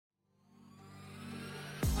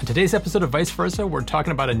On today's episode of Vice Versa, we're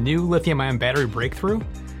talking about a new lithium-ion battery breakthrough,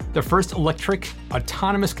 the first electric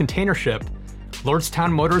autonomous container ship,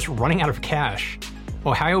 Lordstown Motors running out of cash,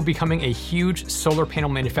 Ohio becoming a huge solar panel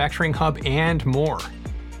manufacturing hub, and more.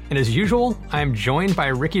 And as usual, I'm joined by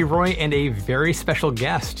Ricky Roy and a very special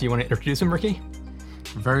guest. Do you want to introduce him, Ricky?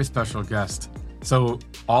 Very special guest. So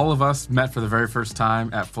all of us met for the very first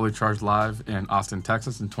time at Fully Charged Live in Austin,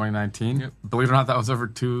 Texas in 2019. Yep. Believe it or not, that was over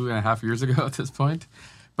 2.5 years ago at this point.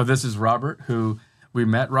 But this is Robert, who we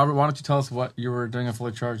met. Robert, why don't you tell us what you were doing at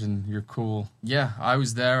Fully Charged and your cool... Yeah, I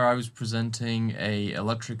was there. I was presenting a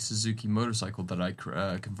electric Suzuki motorcycle that I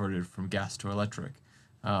converted from gas to electric.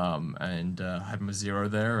 And had my Zero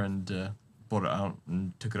there and brought it out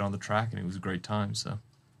and took it on the track, and it was a great time. So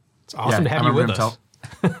it's awesome to have you with us.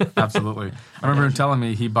 Absolutely. I remember him telling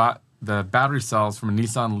me he bought the battery cells from a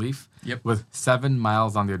Nissan Leaf with 7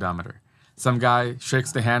 miles on the odometer. Some guy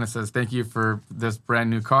shakes the hand and says, "Thank you for this brand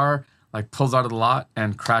new car," like pulls out of the lot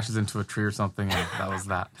and crashes into a tree or something, and that was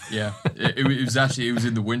that. Yeah, it was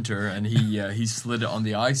in the winter, and he slid it on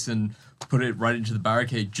the ice and put it right into the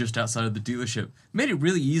barricade just outside of the dealership. Made it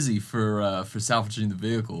really easy for salvaging the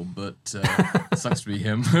vehicle, but sucks to be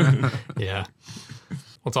him. Yeah.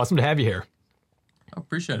 Well, it's awesome to have you here. I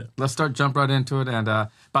appreciate it. Let's jump right into it. And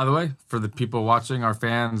by the way, for the people watching, our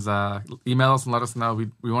fans, email us and let us know.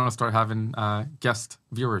 We want to start having guest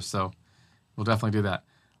viewers, so we'll definitely do that.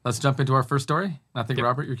 Let's jump into our first story. I think,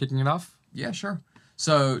 Robert, you're kicking it off? Yeah, sure.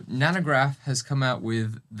 So Nanograph has come out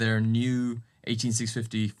with their new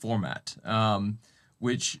 18650 format,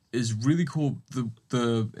 which is really cool.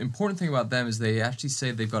 The important thing about them is they actually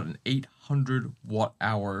say they've got an 800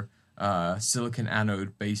 watt-hour silicon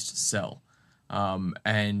anode-based cell.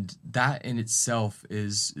 And that in itself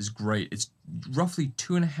is great. It's roughly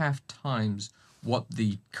 2.5 times what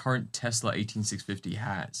the current Tesla 18650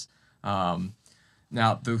 has.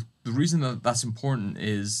 Now, the reason that that's important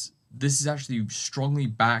is this is actually strongly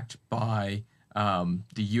backed by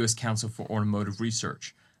the U.S. Council for Automotive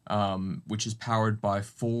Research, which is powered by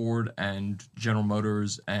Ford and General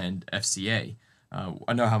Motors and FCA.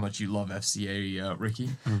 I know how much you love FCA, Ricky.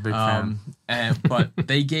 I'm a big fan. But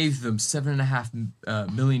they gave them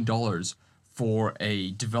 $7.5 million for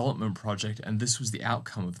a development project, and this was the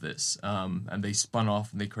outcome of this. And they spun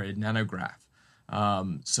off and they created Nanograph.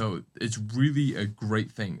 So it's really a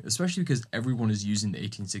great thing, especially because everyone is using the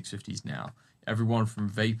 18650s now. Everyone from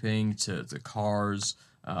vaping to cars,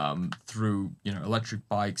 through electric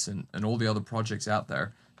bikes and all the other projects out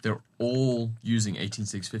there. They're all using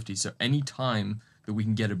 18650. So any time that we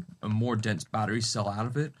can get a more dense battery cell out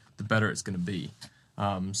of it, the better it's going to be.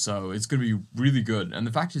 So it's going to be really good. And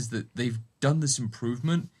the fact is that they've done this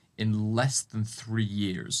improvement in less than 3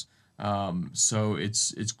 years. So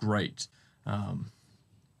it's great.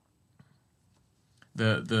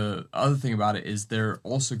 The other thing about it is they're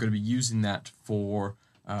also going to be using that for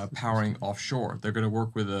powering offshore. They're going to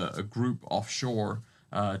work with a group offshore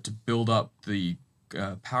to build up the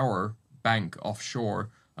power bank offshore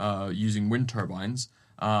using wind turbines,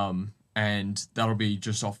 and that'll be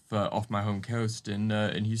just off my home coast in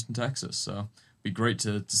Houston, Texas. So it'd be great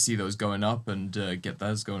to see those going up and get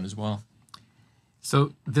those going as well.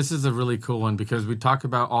 So this is a really cool one because we talk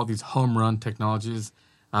about all these home run technologies.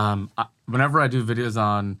 Whenever I do videos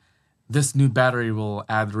on this new battery will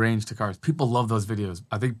add range to cars, people love those videos.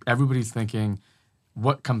 I think everybody's thinking,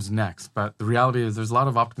 what comes next? But the reality is there's a lot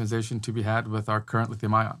of optimization to be had with our current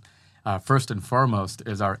lithium-ion. First and foremost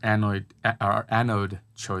is our anode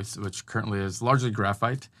choice, which currently is largely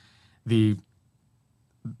graphite. The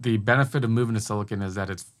benefit of moving to silicon is that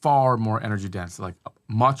it's far more energy dense. Like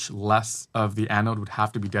much less of the anode would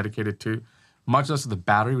have to be dedicated to, much less of the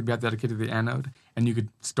battery would be dedicated to the anode, and you could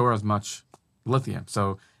store as much lithium.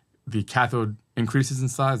 So the cathode increases in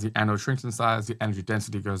size, the anode shrinks in size, the energy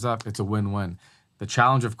density goes up. It's a win-win. The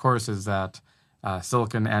challenge, of course, is that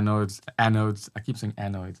silicon anodes, I keep saying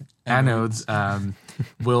anodes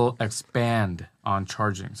will expand on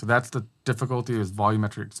charging. So that's the difficulty is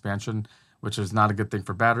volumetric expansion, which is not a good thing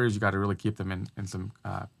for batteries. You got to really keep them in some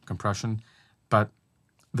compression. But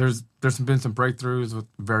there's been some breakthroughs with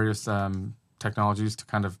various technologies to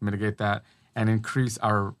kind of mitigate that and increase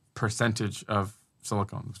our percentage of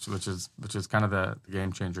silicon, which is kind of the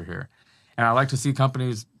game changer here. And I like to see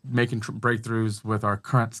companies making breakthroughs with our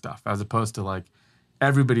current stuff, as opposed to like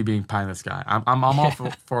everybody being pie in the sky. I'm all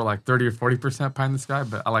for like 30 or 40% pie in the sky,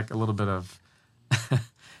 but I like a little bit of the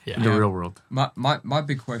real world. My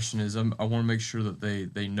big question is I want to make sure that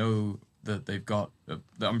they know that they've got.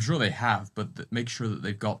 I'm sure they have, but make sure that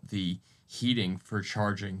they've got the heating for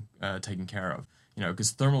charging taken care of.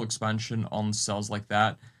 Because thermal expansion on cells like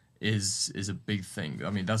that is a big thing. I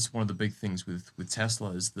mean, that's one of the big things with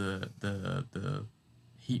Tesla is the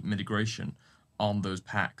heat mitigation on those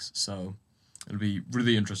packs. So it'll be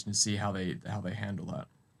really interesting to see how they handle that.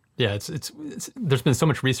 Yeah, it's there's been so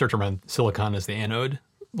much research around silicon as the anode.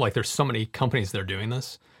 Like there's so many companies that are doing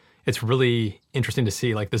this. It's really interesting to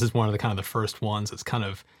see, like this is one of the kind of the first ones that's kind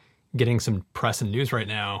of getting some press and news right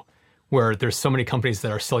now, where there's so many companies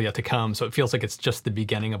that are still yet to come. So it feels like it's just the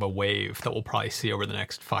beginning of a wave that we'll probably see over the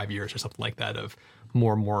next 5 years or something like that of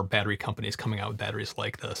more and more battery companies coming out with batteries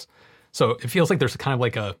like this. So it feels like there's kind of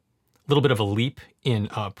like a little bit of a leap in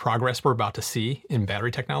progress we're about to see in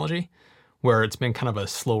battery technology, where it's been kind of a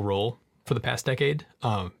slow roll for the past decade.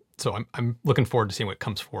 So I'm looking forward to seeing what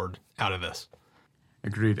comes forward out of this.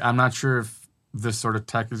 Agreed. I'm not sure if this sort of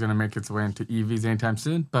tech is going to make its way into EVs anytime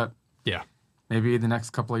soon, but yeah, maybe in the next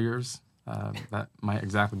couple of years, that might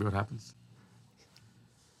exactly be what happens.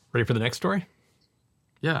 Ready for the next story?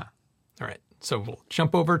 Yeah. All right. So we'll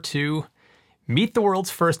jump over to meet the world's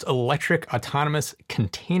first electric autonomous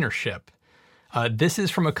container ship. This is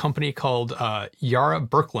from a company called Yara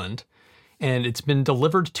Birkeland, and it's been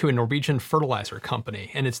delivered to a Norwegian fertilizer company.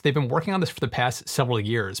 And they've been working on this for the past several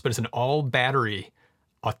years, but it's an all-battery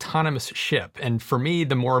autonomous ship. And for me,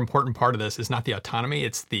 the more important part of this is not the autonomy,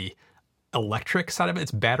 it's the electric side of it.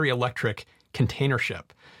 It's battery electric container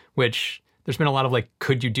ship, which there's been a lot of like,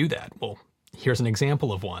 could you do that? Well, here's an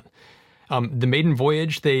example of one. The maiden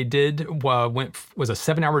voyage they did was a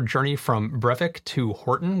 7-hour journey from Brevik to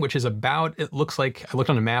Horten, which is about, it looks like, I looked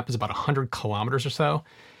on the map, is about 100 kilometers or so.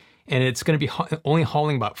 And it's going to be only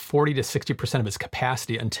hauling about 40 to 60% of its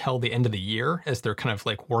capacity until the end of the year as they're kind of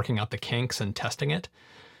like working out the kinks and testing it.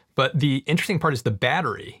 But the interesting part is the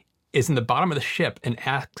battery is in the bottom of the ship and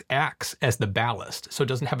acts as the ballast. So it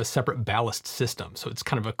doesn't have a separate ballast system. So it's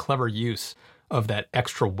kind of a clever use of that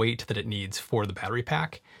extra weight that it needs for the battery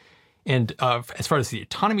pack. And as far as the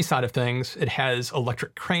autonomy side of things, it has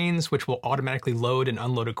electric cranes, which will automatically load and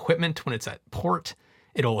unload equipment when it's at port.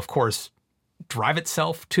 It'll, of course, drive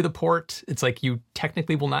itself to the port. It's like you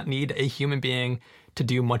technically will not need a human being to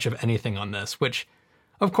do much of anything on this, which,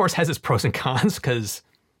 of course, has its pros and cons because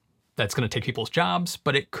that's going to take people's jobs,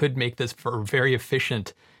 but it could make this for a very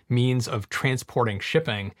efficient means of transporting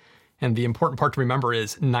shipping. And the important part to remember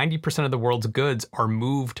is 90% of the world's goods are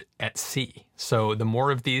moved at sea. So the more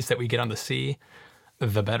of these that we get on the sea,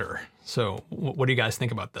 the better. So what do you guys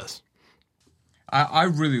think about this? I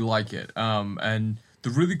really like it. And the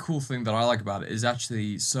really cool thing that I like about it is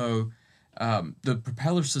actually, the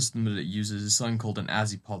propeller system that it uses is something called an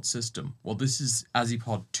Azipod system. Well, this is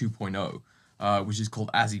Azipod 2.0. Which is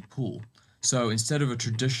called Azipull. So instead of a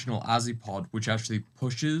traditional Azipod, which actually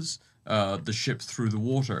pushes the ship through the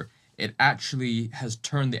water, it actually has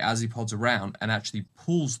turned the Azipods around and actually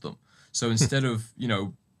pulls them. So instead of,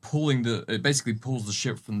 pulling it basically pulls the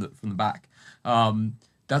ship from the back.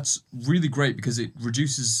 That's really great because it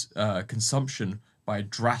reduces consumption by a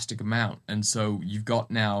drastic amount. And so you've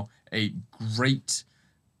got now a great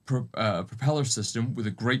propeller system with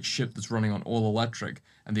a great ship that's running on all electric,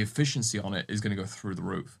 and the efficiency on it is going to go through the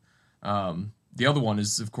roof. The other one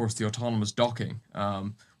is, of course, the autonomous docking.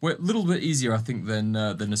 We're a little bit easier, I think, than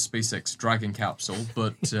a SpaceX Dragon capsule,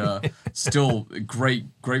 but still a great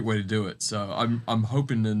way to do it. So I'm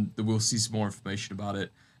hoping that we'll see some more information about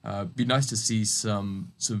it. Be nice to see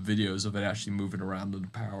some videos of it actually moving around in the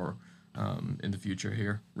power in the future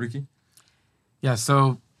here. Ricky? Yeah,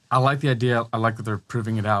 so I like the idea. I like that they're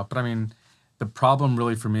proving it out. But I mean, the problem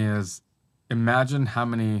really for me is imagine how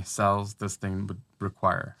many cells this thing would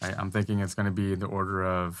require. Right? I'm thinking it's going to be in the order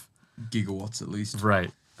of gigawatts at least.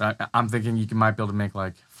 Right. I'm thinking you might be able to make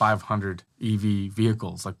like 500 EV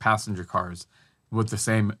vehicles, like passenger cars, with the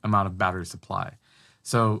same amount of battery supply.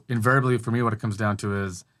 So invariably for me, what it comes down to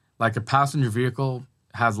is like a passenger vehicle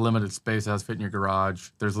has limited space, it has to fit in your garage.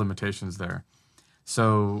 There's limitations there.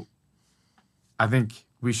 So I think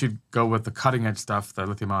we should go with the cutting edge stuff, the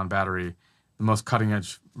lithium-ion battery, the most cutting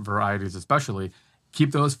edge varieties especially.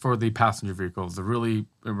 Keep those for the passenger vehicles, the really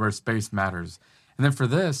where space matters. And then for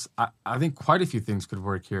this, I think quite a few things could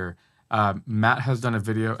work here. Matt has done a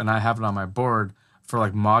video, and I have it on my board, for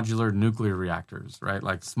like modular nuclear reactors, right?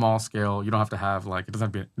 Like small scale. You don't have to have it doesn't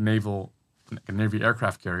have to be a Navy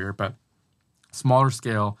aircraft carrier, but smaller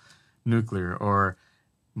scale nuclear. Or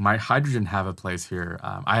might hydrogen have a place here?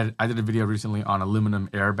 I did a video recently on aluminum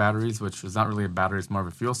air batteries, which is not really a battery, it's more of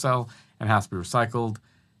a fuel cell and has to be recycled.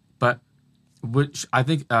 But which I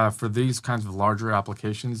think for these kinds of larger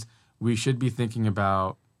applications, we should be thinking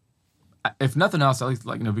about, if nothing else, at least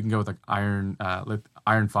we can go with like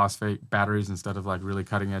iron phosphate batteries instead of like really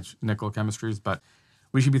cutting edge nickel chemistries. But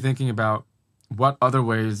we should be thinking about what other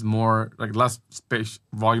ways, more like less space,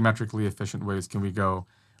 volumetrically efficient ways can we go,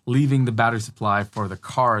 leaving the battery supply for the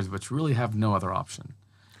cars, which really have no other option.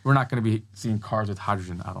 We're not going to be seeing cars with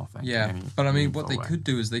hydrogen, I don't think. Yeah, but I mean, what they could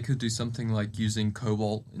do is they could do something like using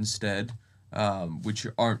cobalt instead, which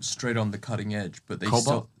aren't straight on the cutting edge, but they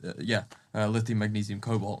Cobalt? still, lithium, magnesium,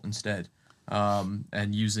 cobalt instead,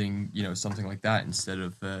 and using something like that instead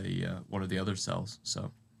of one of the other cells.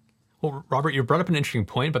 So, Well, Robert, you brought up an interesting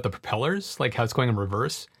point about the propellers, like how it's going in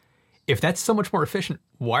reverse. If that's so much more efficient,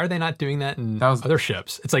 why are they not doing that in other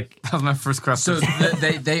ships? It's like that was my first question. So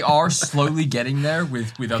they are slowly getting there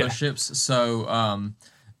with other ships. So I'm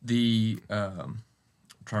trying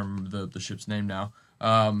to remember the ship's name now.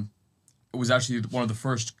 It was actually one of the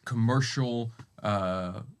first commercial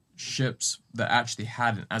ships that actually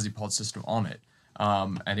had an Azipod system on it,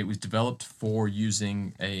 and it was developed for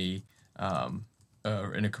using in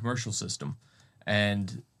a commercial system,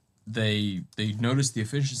 and they noticed the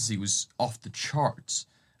efficiency was off the charts,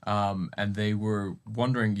 and they were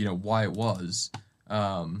wondering, why it was.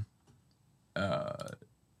 The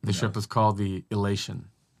ship was called the Elation.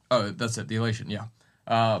 Oh, that's it, the Elation. Yeah,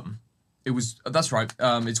 that's right.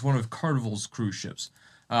 It's one of Carnival's cruise ships,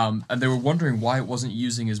 and they were wondering why it wasn't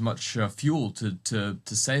using as much fuel to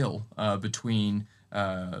sail between.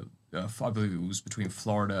 I believe it was between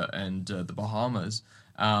Florida and the Bahamas,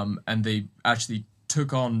 and they actually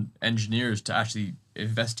took on engineers to actually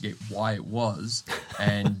investigate why it was,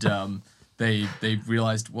 and they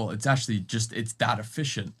realized, well, it's actually it's that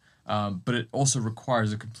efficient, but it also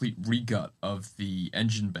requires a complete regut of the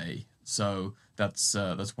engine bay. So that's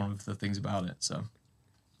one of the things about it. So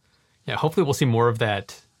yeah, hopefully we'll see more of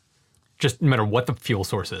that. Just no matter what the fuel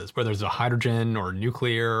source is, whether it's a hydrogen or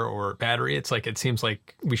nuclear or battery, it seems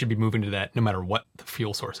like we should be moving to that no matter what the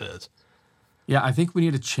fuel source is. Yeah, I think we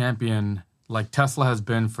need a champion like Tesla has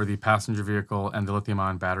been for the passenger vehicle and the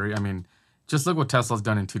lithium-ion battery. I mean, just look what Tesla's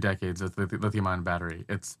done in 2 decades with the lithium-ion battery.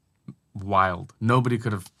 It's wild. Nobody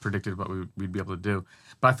could have predicted what we'd be able to do.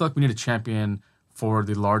 But I feel like we need a champion for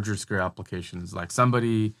the larger scale applications, like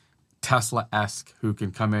somebody Tesla-esque who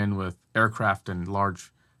can come in with aircraft and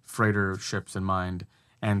large freighter ships in mind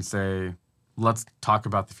and say, let's talk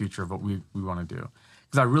about the future of what we want to do.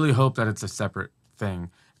 Because I really hope that it's a separate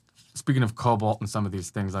thing. Speaking of cobalt and some of these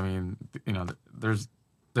things, I mean, there's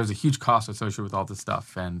a huge cost associated with all this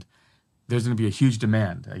stuff, and there's going to be a huge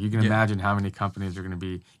demand. You can imagine how many companies are going to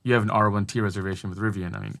be. You have an R1T reservation with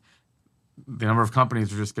Rivian. I mean, the number of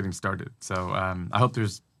companies are just getting started. So I hope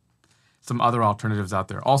there's some other alternatives out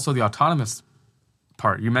there. Also, the autonomous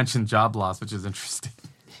part. You mentioned job loss, which is interesting.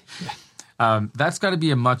 That's got to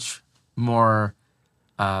be a much more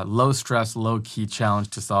low-stress, low-key challenge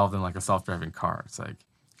to solve than like a self-driving car. It's like,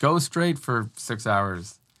 go straight for 6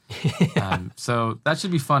 hours. So that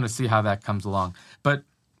should be fun to see how that comes along. But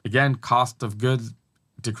again, cost of goods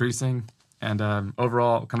decreasing, and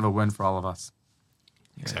overall kind of a win for all of us.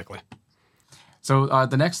 Exactly. So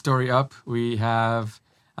the next story up, we have,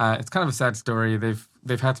 it's kind of a sad story.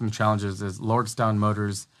 They've had some challenges. Is Lordstown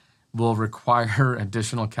Motors will require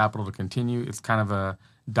additional capital to continue. It's kind of a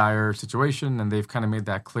dire situation, and they've kind of made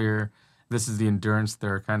that clear. This is the Endurance,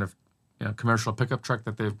 their kind of commercial pickup truck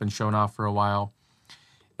that they've been showing off for a while.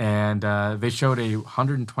 And they showed a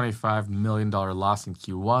 $125 million loss in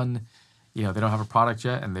Q1. They don't have a product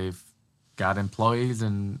yet, and they've got employees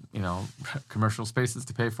and, commercial spaces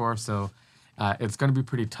to pay for. So it's going to be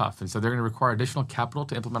pretty tough. And so they're going to require additional capital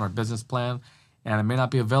to implement our business plan, and it may not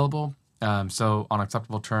be available. So on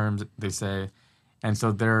acceptable terms, they say. And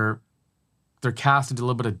so they're cast into a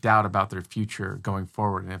little bit of doubt about their future going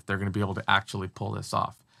forward and if they're going to be able to actually pull this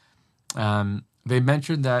off. They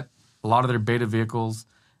mentioned that a lot of their beta vehicles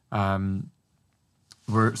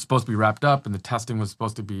were supposed to be wrapped up and the testing was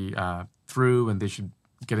supposed to be through and they should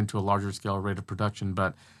get into a larger scale rate of production.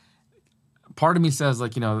 But part of me says,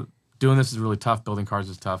 doing this is really tough. Building cars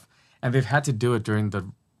is tough. And they've had to do it during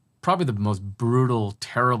probably the most brutal,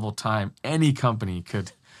 terrible time any company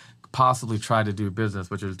could possibly try to do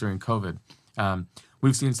business, which is during COVID.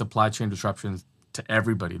 We've seen supply chain disruptions to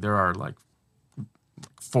everybody. There are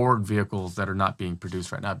Ford vehicles that are not being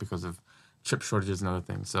produced right now because of chip shortages and other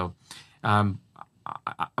things. So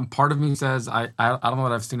part of me says I don't know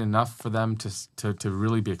that I've seen enough for them to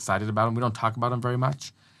really be excited about them. We don't talk about them very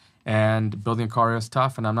much. And building a car is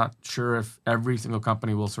tough, and I'm not sure if every single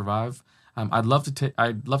company will survive. I'd love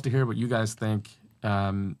to hear what you guys think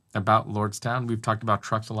about Lordstown. We've talked about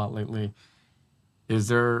trucks a lot lately.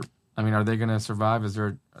 Are they going to survive?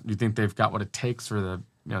 Do you think they've got what it takes for the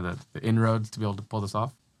inroads to be able to pull this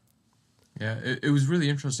off? Yeah, it was really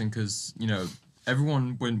interesting because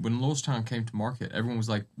everyone, when Lordstown came to market, everyone was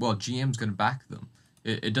like, well, GM's going to back them.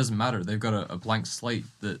 It doesn't matter. They've got a blank slate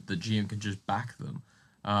that the GM can just back them.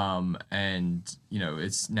 And,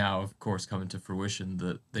 it's now, of course, coming to fruition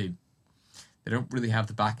that they don't really have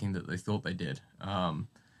the backing that they thought they did.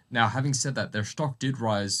 Now, having said that, their stock did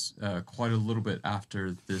rise quite a little bit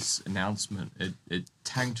after this announcement. It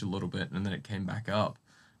tanked a little bit, and then it came back up.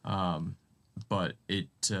 But it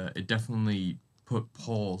definitely put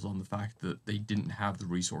pause on the fact that they didn't have the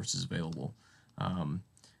resources available.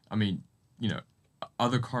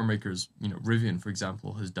 Other car makers, Rivian, for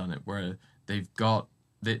example, has done it where they've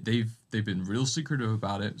been real secretive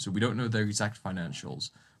about it, so we don't know their exact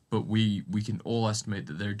financials, but we can all estimate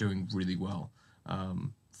that they're doing really well.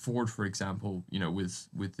 Ford, for example,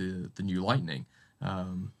 with the new Lightning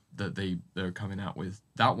that they're coming out with,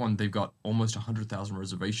 that one they've got almost 100,000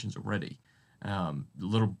 reservations already. A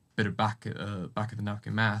little bit of back of the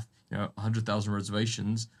napkin math, 100,000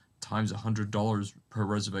 reservations times $100 per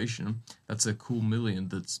reservation, that's a cool million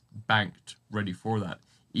that's banked ready for that.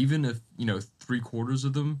 Even if 3/4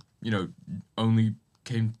 of them you only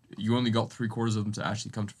got 3/4 of them to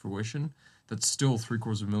actually come to fruition, that's still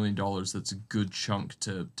 $750,000. That's a good chunk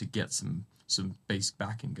to get some basic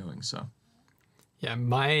backing going. So yeah,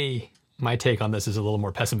 my take on this is a little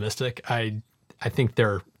more pessimistic. I think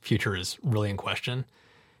their future is really in question,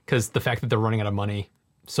 because the fact that they're running out of money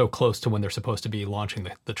so close to when they're supposed to be launching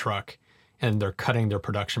the truck, and they're cutting their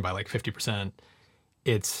production by like 50%,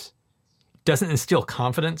 it doesn't instill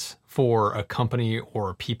confidence for a company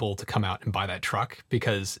or people to come out and buy that truck,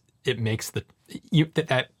 because it makes that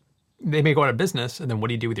they may go out of business, and then what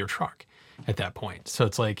do you do with your truck at that point? So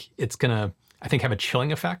it's like, it's gonna, I think, have a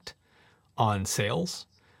chilling effect on sales,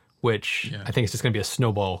 which I think is just gonna be a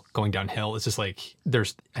snowball going downhill. It's just like,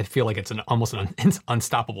 I feel like it's almost an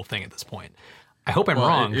unstoppable thing at this point. I hope I'm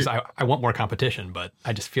wrong, because I want more competition, but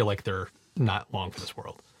I just feel like they're not long for this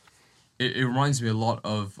world. It reminds me a lot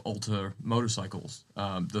of Alta Motorcycles.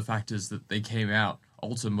 The fact is that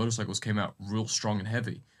Alta Motorcycles came out real strong and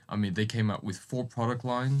heavy. I mean, they came out with 4 product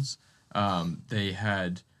lines. They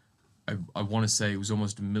had, I want to say it was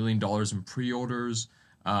almost $1 million in pre-orders.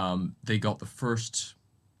 They got the first,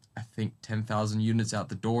 I think, 10,000 units out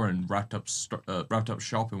the door and wrapped up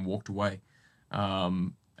shop and walked away.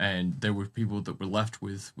 And there were people that were left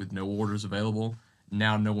with no orders available.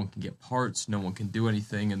 Now no one can get parts, no one can do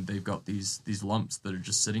anything, and they've got these lumps that are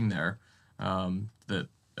just sitting there that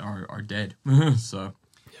are dead. So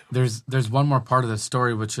there's one more part of this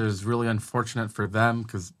story which is really unfortunate for them,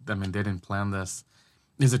 because they didn't plan this.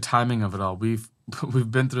 Is the timing of it all. We've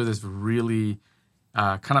been through this really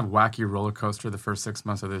kind of wacky roller coaster the first 6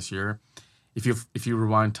 months of this year. If you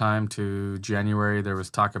rewind time to January, there was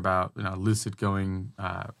talk about Lucid going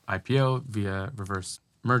IPO via reverse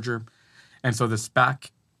merger, and so the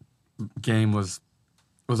SPAC game was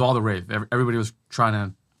all the rave. Everybody was trying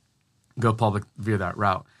to go public via that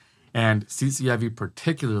route, and CCIV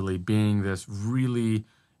particularly being this really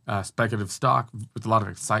speculative stock with a lot of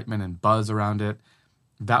excitement and buzz around it.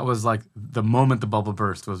 That was like the moment the bubble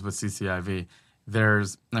burst was with CCIV.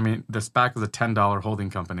 The SPAC was a $10 holding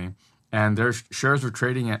company, and their shares were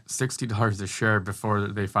trading at $60 a share before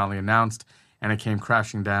they finally announced, and it came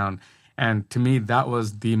crashing down. And to me, that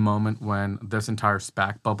was the moment when this entire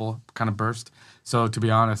SPAC bubble kind of burst. So to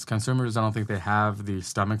be honest, consumers, I don't think they have the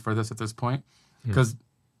stomach for this at this point. Because,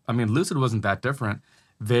 Lucid wasn't that different.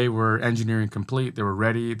 They were engineering complete. They were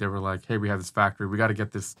ready. They were like, hey, we have this factory. We got to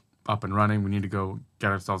get this up and running. We need to go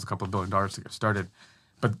get ourselves a couple of $1 billion to get started.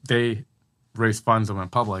 But they raised funds and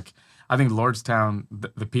went public. I think Lordstown,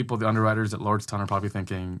 the people, the underwriters at Lordstown are probably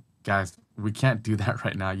thinking, guys, we can't do that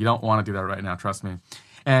right now. You don't want to do that right now, trust me.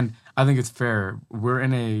 And I think it's fair. We're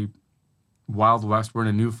in a Wild West. We're in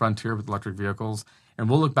a new frontier with electric vehicles. And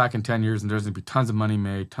we'll look back in 10 years and there's going to be tons of money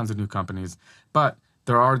made, tons of new companies. But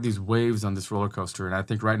there are these waves on this roller coaster. And I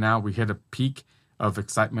think right now we hit a peak of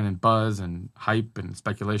excitement and buzz and hype and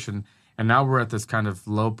speculation. And now we're at this kind of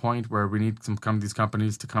low point where we need some of these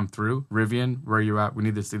companies to come through. Rivian, where are you at? We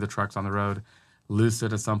need to see the trucks on the road.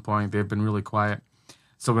 Lucid at some point, they've been really quiet.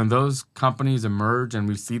 So when those companies emerge and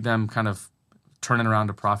we see them kind of turning around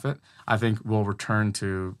to profit, I think we'll return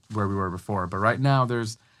to where we were before. But right now,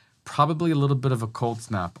 there's probably a little bit of a cold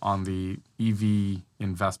snap on the EV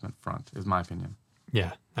investment front, is my opinion.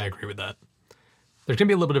 Yeah, I agree with that. There's going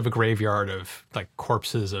to be a little bit of a graveyard of like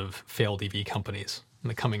corpses of failed EV companies in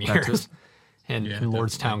the coming years. And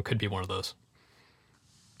Lordstown could be one of those.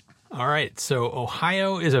 All right, so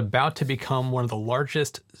Ohio is about to become one of the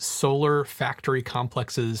largest solar factory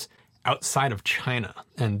complexes outside of China.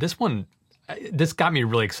 And this got me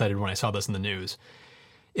really excited when I saw this in the news.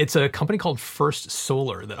 It's a company called First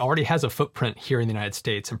Solar that already has a footprint here in the United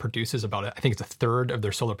States and produces about, I think it's a third of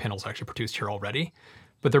their solar panels actually produced here already.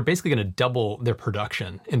 But they're basically going to double their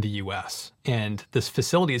production in the US. And this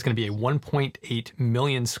facility is going to be a 1.8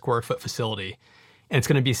 million square foot facility. And it's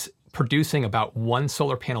going to be producing about one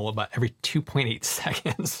solar panel about every 2.8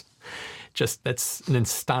 seconds. Just that's an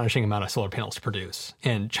astonishing amount of solar panels to produce.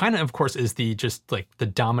 And China, of course, is the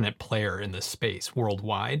dominant player in this space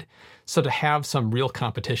worldwide. So to have some real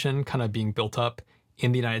competition kind of being built up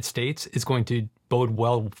in the United States is going to bode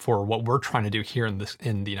well for what we're trying to do here in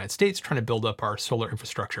the United States, trying to build up our solar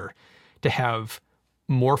infrastructure, to have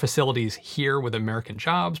more facilities here with American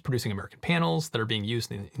jobs producing American panels that are being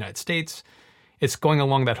used in the United States. It's going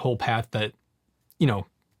along that whole path that,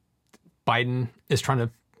 Biden is trying to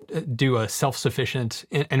do a self-sufficient,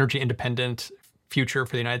 energy independent future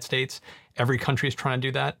for the United States. Every country is trying to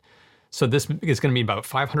do that. So this is going to be about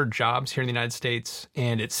 500 jobs here in the United States,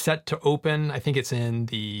 and it's set to open, I think it's in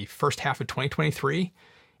the first half of 2023,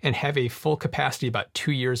 and have a full capacity about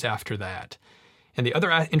 2 years after that. And the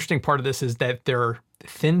other interesting part of this is that their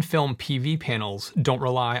thin film PV panels don't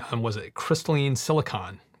rely on, crystalline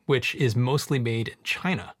silicon, which is mostly made in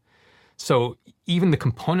China. So even the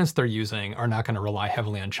components they're using are not going to rely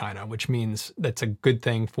heavily on China, which means that's a good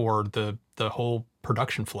thing for the whole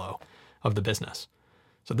production flow of the business.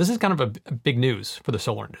 So this is kind of a big news for the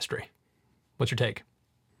solar industry. What's your take?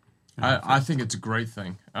 I think it's a great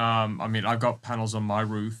thing. I've got panels on my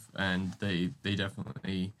roof, and they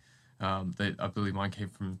definitely, I believe mine came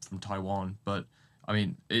from Taiwan. But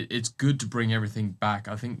it's good to bring everything back.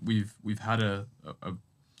 I think we've had a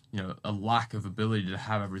lack of ability to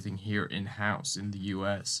have everything here in-house in the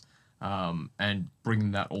U.S. And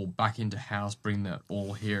bringing that all back into house, bringing that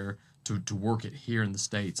all here to work it here in the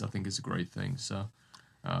States, I think is a great thing. So,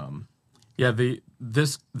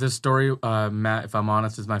 this story, Matt, if I'm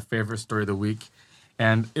honest, is my favorite story of the week.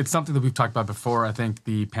 And it's something that we've talked about before. I think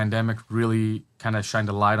the pandemic really kind of shined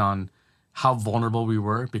a light on how vulnerable we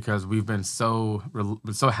were, because we've been so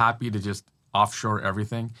happy to just offshore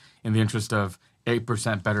everything in the interest of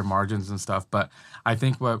 8% better margins and stuff. But I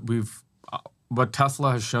think what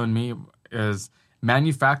Tesla has shown me is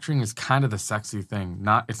manufacturing is kind of the sexy thing.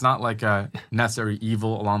 It's not like a necessary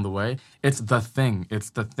evil along the way. It's the thing.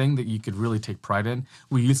 It's the thing that you could really take pride in.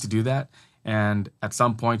 We used to do that. And at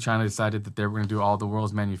some point, China decided that they were going to do all the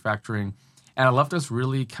world's manufacturing. And it left us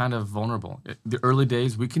really kind of vulnerable. The early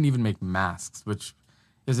days, we couldn't even make masks, which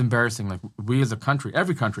is embarrassing. Like, we as a country,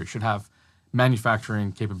 every country should have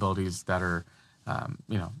manufacturing capabilities that are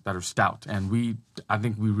that are stout. And I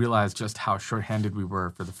think we realized just how shorthanded we were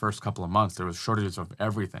for the first couple of months. There was shortages of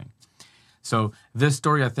everything. So this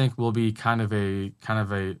story, I think, will be kind of a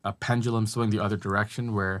pendulum swing the other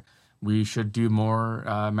direction, where we should do more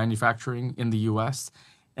manufacturing in the U.S.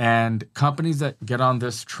 And companies that get on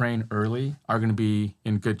this train early are going to be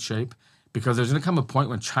in good shape, because there's going to come a point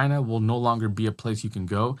when China will no longer be a place you can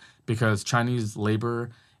go, because Chinese labor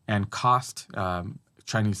and cost,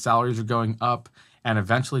 Chinese salaries are going up, and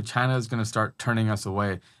eventually China is going to start turning us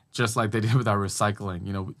away, just like they did with our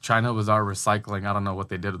recycling. China was our recycling. I don't know what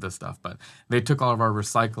they did with this stuff, but they took all of our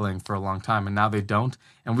recycling for a long time, and now they don't,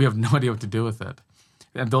 and we have no idea what to do with it.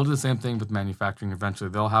 And they'll do the same thing with manufacturing eventually.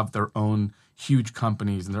 They'll have their own huge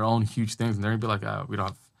companies and their own huge things, and they're going to be like, we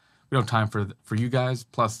don't have time for you guys.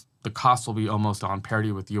 Plus, the cost will be almost on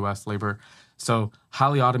parity with U.S. labor. So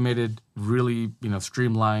highly automated, really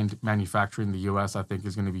streamlined manufacturing in the U.S. I think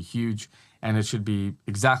is going to be huge, and it should be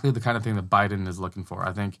exactly the kind of thing that Biden is looking for.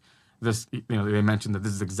 I think this, they mentioned that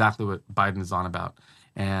this is exactly what Biden is on about,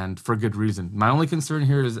 and for good reason. My only concern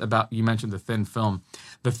here is about, you mentioned the thin film.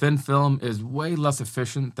 The thin film is way less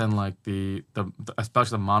efficient than like the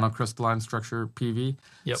especially the monocrystalline structure PV.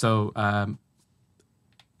 Yep. So I'm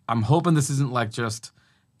hoping this isn't like just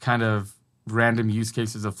kind of random use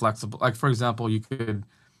cases of flexible. Like, for example, you could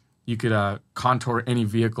contour any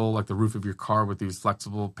vehicle, like the roof of your car, with these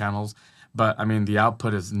flexible panels. But the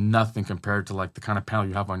output is nothing compared to like the kind of panel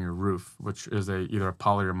you have on your roof, which is either a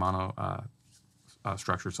poly or mono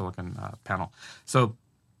structured silicon panel. So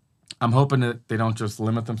I'm hoping that they don't just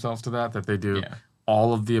limit themselves to that they do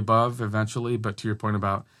all of the above eventually. But to your point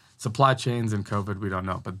about supply chains and COVID, we don't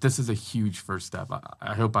know. But this is a huge first step.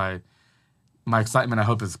 I hope my excitement, I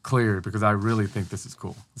hope, is clear, because I really think this is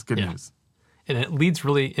cool. It's good news. And it leads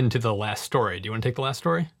really into the last story. Do you want to take the last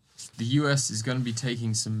story? The U.S. is going to be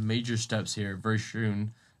taking some major steps here very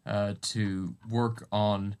soon to work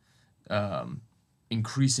on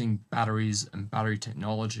increasing batteries and battery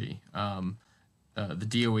technology. The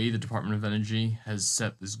DOE, the Department of Energy, has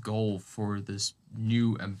set this goal for this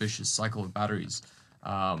new ambitious cycle of batteries.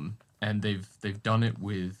 and they've done it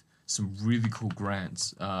with some really cool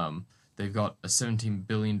grants. They've got a $17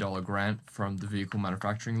 billion grant from the vehicle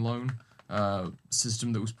manufacturing loan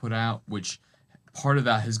system that was put out, which part of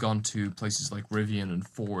that has gone to places like Rivian and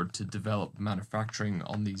Ford to develop manufacturing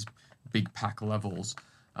on these big pack levels.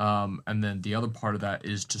 And then the other part of that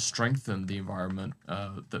is to strengthen the environment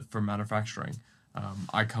for manufacturing.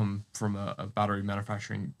 I come from a battery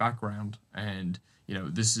manufacturing background, and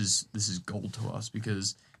this is gold to us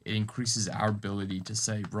because it increases our ability to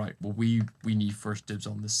say, right, well, we need first dibs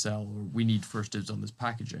on this cell, or we need first dibs on this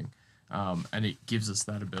packaging, and it gives us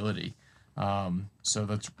that ability. So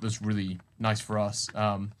that's really nice for us.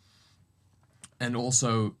 And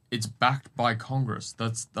also, it's backed by Congress.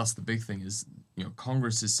 That's the big thing is,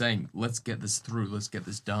 Congress is saying, let's get this through, let's get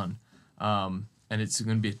this done. And it's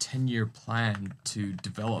going to be a 10-year plan to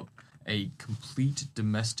develop a complete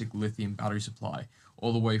domestic lithium battery supply,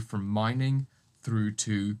 all the way from mining through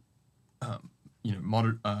to,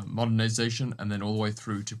 modernization, and then all the way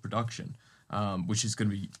through to production, which is going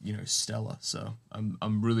to be, stellar. So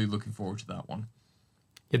I'm really looking forward to that one.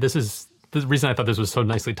 Yeah, this is the reason I thought this was so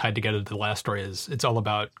nicely tied together to the last story is it's all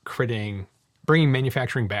about bringing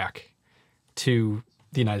manufacturing back to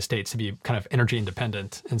the United States to be kind of energy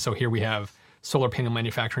independent. And so here we have solar panel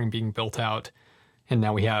manufacturing being built out, and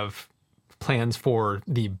now we have plans for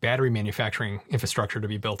the battery manufacturing infrastructure to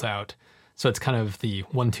be built out. So it's kind of the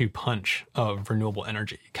 1-2 punch of renewable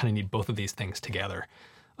energy. You kind of need both of these things together,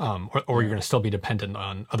 or you're going to still be dependent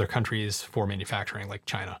on other countries for manufacturing, like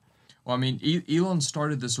China. Well, I mean, Elon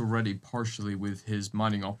started this already partially with his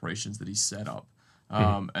mining operations that he set up,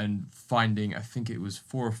 and finding, I think it was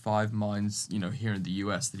 4 or 5 mines, here in the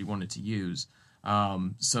U.S. that he wanted to use.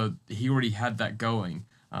 So he already had that going,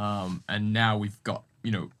 and now we've got,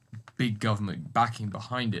 big government backing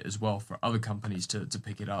behind it as well for other companies to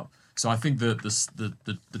pick it up. So I think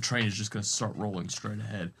the train is just going to start rolling straight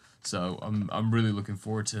ahead. So I'm really looking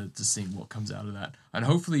forward to seeing what comes out of that, and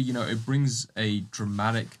hopefully it brings a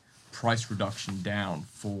dramatic price reduction down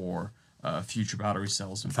for future battery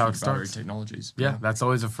cells and future battery technologies. Yeah, that's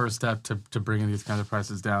always a first step to bringing these kinds of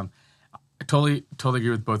prices down. I totally agree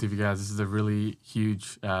with both of you guys. This is a really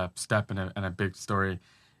huge step and a big story.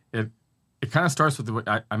 It kind of starts with what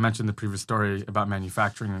I mentioned in the previous story about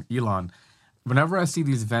manufacturing and Elon. Whenever I see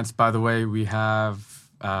these events, by the way, we have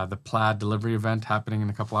the Plaid delivery event happening in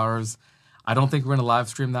a couple hours. I don't think we're going to live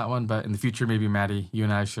stream that one, but in the future, maybe Maddie, you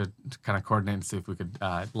and I should kind of coordinate and see if we could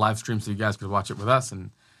live stream so you guys could watch it with us and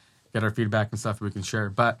get our feedback and stuff we can share.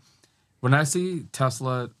 But when I see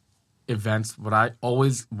Tesla events, what I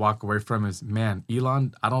always walk away from is, man,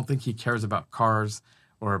 Elon, I don't think he cares about cars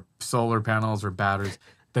or solar panels or batteries.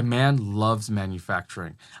 The man loves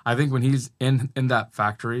manufacturing. I think when he's in that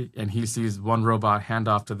factory and he sees one robot hand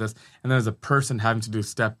off to this, and there's a person having to do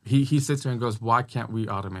step, he sits there and goes, why can't we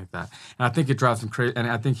automate that? And I think it drives him crazy, and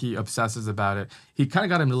I think he obsesses about it. He kind of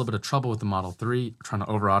got him in a little bit of trouble with the Model 3, trying to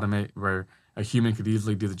over-automate, where a human could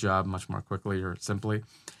easily do the job much more quickly or simply.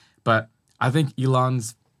 But I think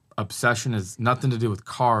Elon's obsession is nothing to do with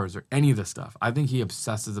cars or any of this stuff. I think he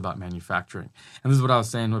obsesses about manufacturing. And this is what I was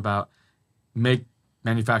saying about make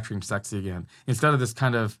manufacturing sexy again. Instead of this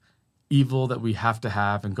kind of evil that we have to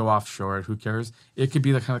have and go offshore, who cares? It could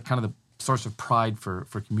be the kind of the source of pride for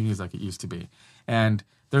communities like it used to be. And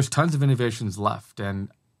there's tons of innovations left. And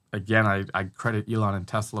again, I credit Elon and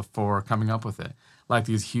Tesla for coming up with it, like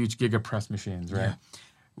these huge gigapress machines, right? Yeah.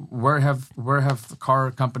 Where have car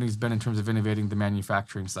companies been in terms of innovating the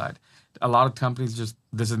manufacturing side? A lot of companies just,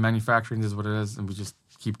 this is manufacturing, this is what it is, and we just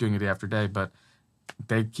keep doing it day after day. But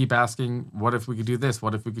they keep asking, what if we could do this?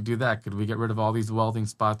 What if we could do that? Could we get rid of all these welding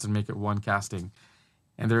spots and make it one casting?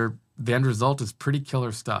 And the end result is pretty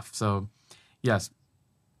killer stuff. So, yes,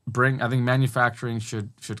 I think manufacturing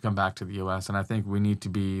should come back to the U.S. And I think we need to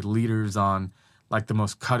be leaders on like the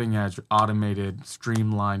most cutting edge, automated,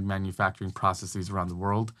 streamlined manufacturing processes around the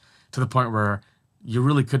world, to the point where you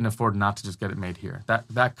really couldn't afford not to just get it made here.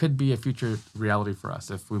 That could be a future reality for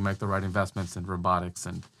us if we make the right investments in robotics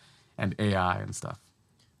and AI and stuff.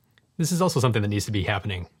 This is also something that needs to be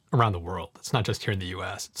happening around the world. It's not just here in the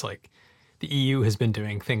U.S. It's like the EU has been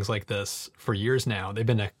doing things like this for years now. They've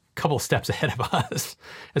been a couple steps ahead of us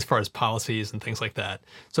as far as policies and things like that.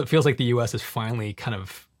 So it feels like the U.S. is finally kind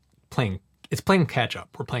of playing catch up.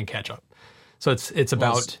 We're playing catch up. So it's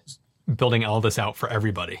about building all this out for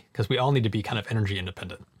everybody, because we all need to be kind of energy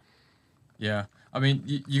independent. Yeah. I mean,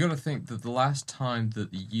 you got to think that the last time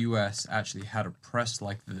that the U.S. actually had a press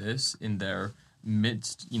like this in their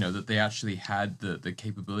midst, that they actually had the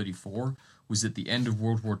capability for, was at the end of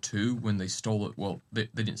World War II when they stole it. Well, they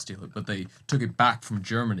didn't steal it, but they took it back from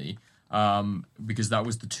Germany because that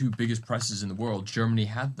was the two biggest presses in the world. Germany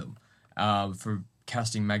had them for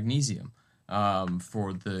casting magnesium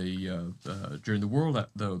for the during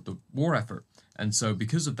the war effort, and so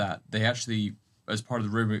because of that, they actually, as part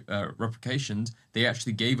of the replications, they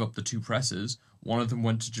actually gave up the two presses. One of them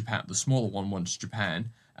went to Japan, the smaller one went to Japan,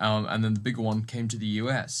 and then the bigger one came to the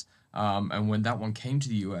US. And when that one came to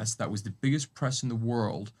the US, that was the biggest press in the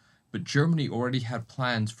world, but Germany already had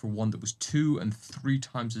plans for one that was 2 and 3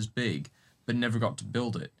 times as big, but never got to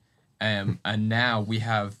build it. And now we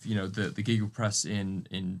have, the GigaPress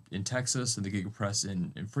in Texas and the GigaPress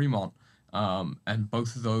in Fremont, and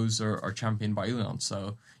both of those are championed by Elon.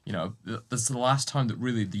 So, that's the last time that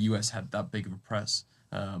really the US had that big of a press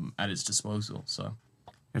at its disposal. So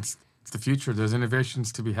it's the future. There's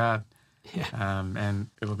innovations to be had. Yeah. And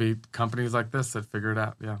it'll be companies like this that figure it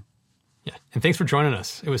out. Yeah. Yeah. And thanks for joining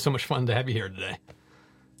us. It was so much fun to have you here today.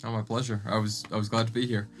 Oh, my pleasure. I was glad to be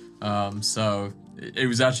here. So it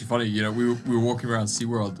was actually funny. We were walking around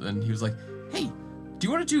SeaWorld, and he was like, "Hey, do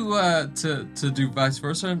you want to do vice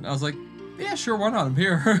versa?" And I was like, "Yeah, sure. Why not? I'm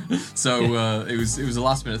here." So it was a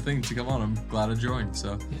last minute thing to come on. I'm glad I joined.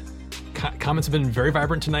 So comments have been very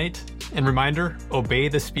vibrant tonight. And reminder: obey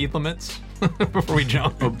the speed limits before we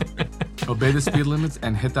jump. Obey the speed limits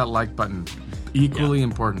and hit that like button. Equally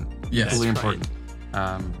important. Yes, equally right. important.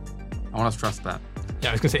 I want to stress that. Yeah,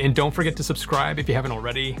 I was going to say, and don't forget to subscribe if you haven't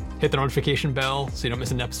already. Hit the notification bell so you don't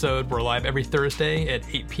miss an episode. We're live every Thursday at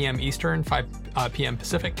 8 p.m. Eastern, 5 p.m.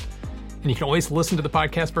 Pacific. And you can always listen to the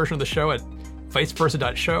podcast version of the show at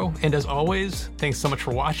viceversa.show. And as always, thanks so much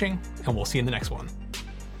for watching, and we'll see you in the next one.